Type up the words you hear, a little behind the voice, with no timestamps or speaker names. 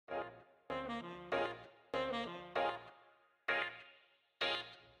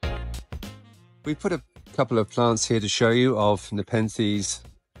We put a couple of plants here to show you of Nepenthes,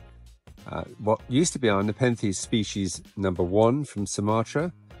 what used to be our Nepenthes species number 1 from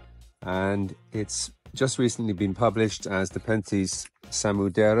Sumatra, and it's just recently been published as Nepenthes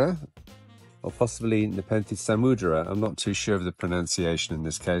samudera, or possibly Nepenthes samudera. I'm not too sure of the pronunciation in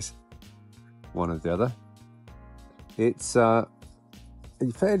this case, one or the other. It's a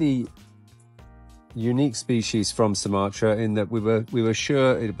fairly unique species from Sumatra in that we were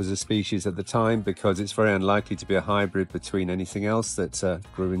sure it was a species at the time because it's very unlikely to be a hybrid between anything else that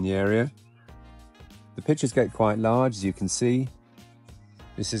grew in the area. The pictures get quite large, as you can see.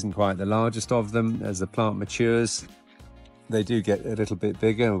 This isn't quite the largest of them. As the plant matures, they do get a little bit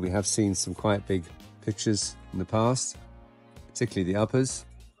bigger. We have seen some quite big pictures in the past, particularly the uppers.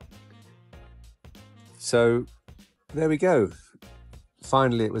 So there we go.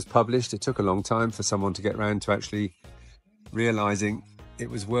 Finally, it was published. It took a long time for someone to get around to actually realizing it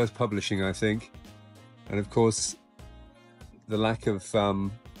was worth publishing, I think. And of course, the lack of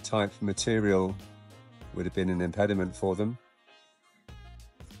type material would have been an impediment for them.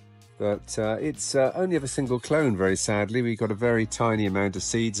 But it's only of a single clone, very sadly. We got a very tiny amount of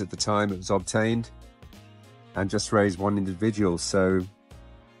seeds at the time it was obtained and just raised one individual. So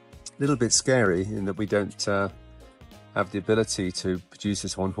a little bit scary in that we don't have the ability to produce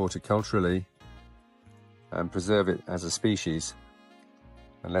this one horticulturally and preserve it as a species.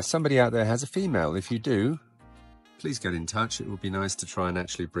 Unless somebody out there has a female. If you do, please get in touch. It would be nice to try and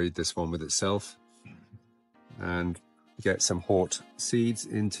actually breed this one with itself and get some hort seeds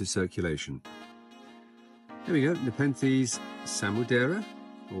into circulation. Here we go, Nepenthes samudera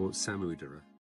or samudera.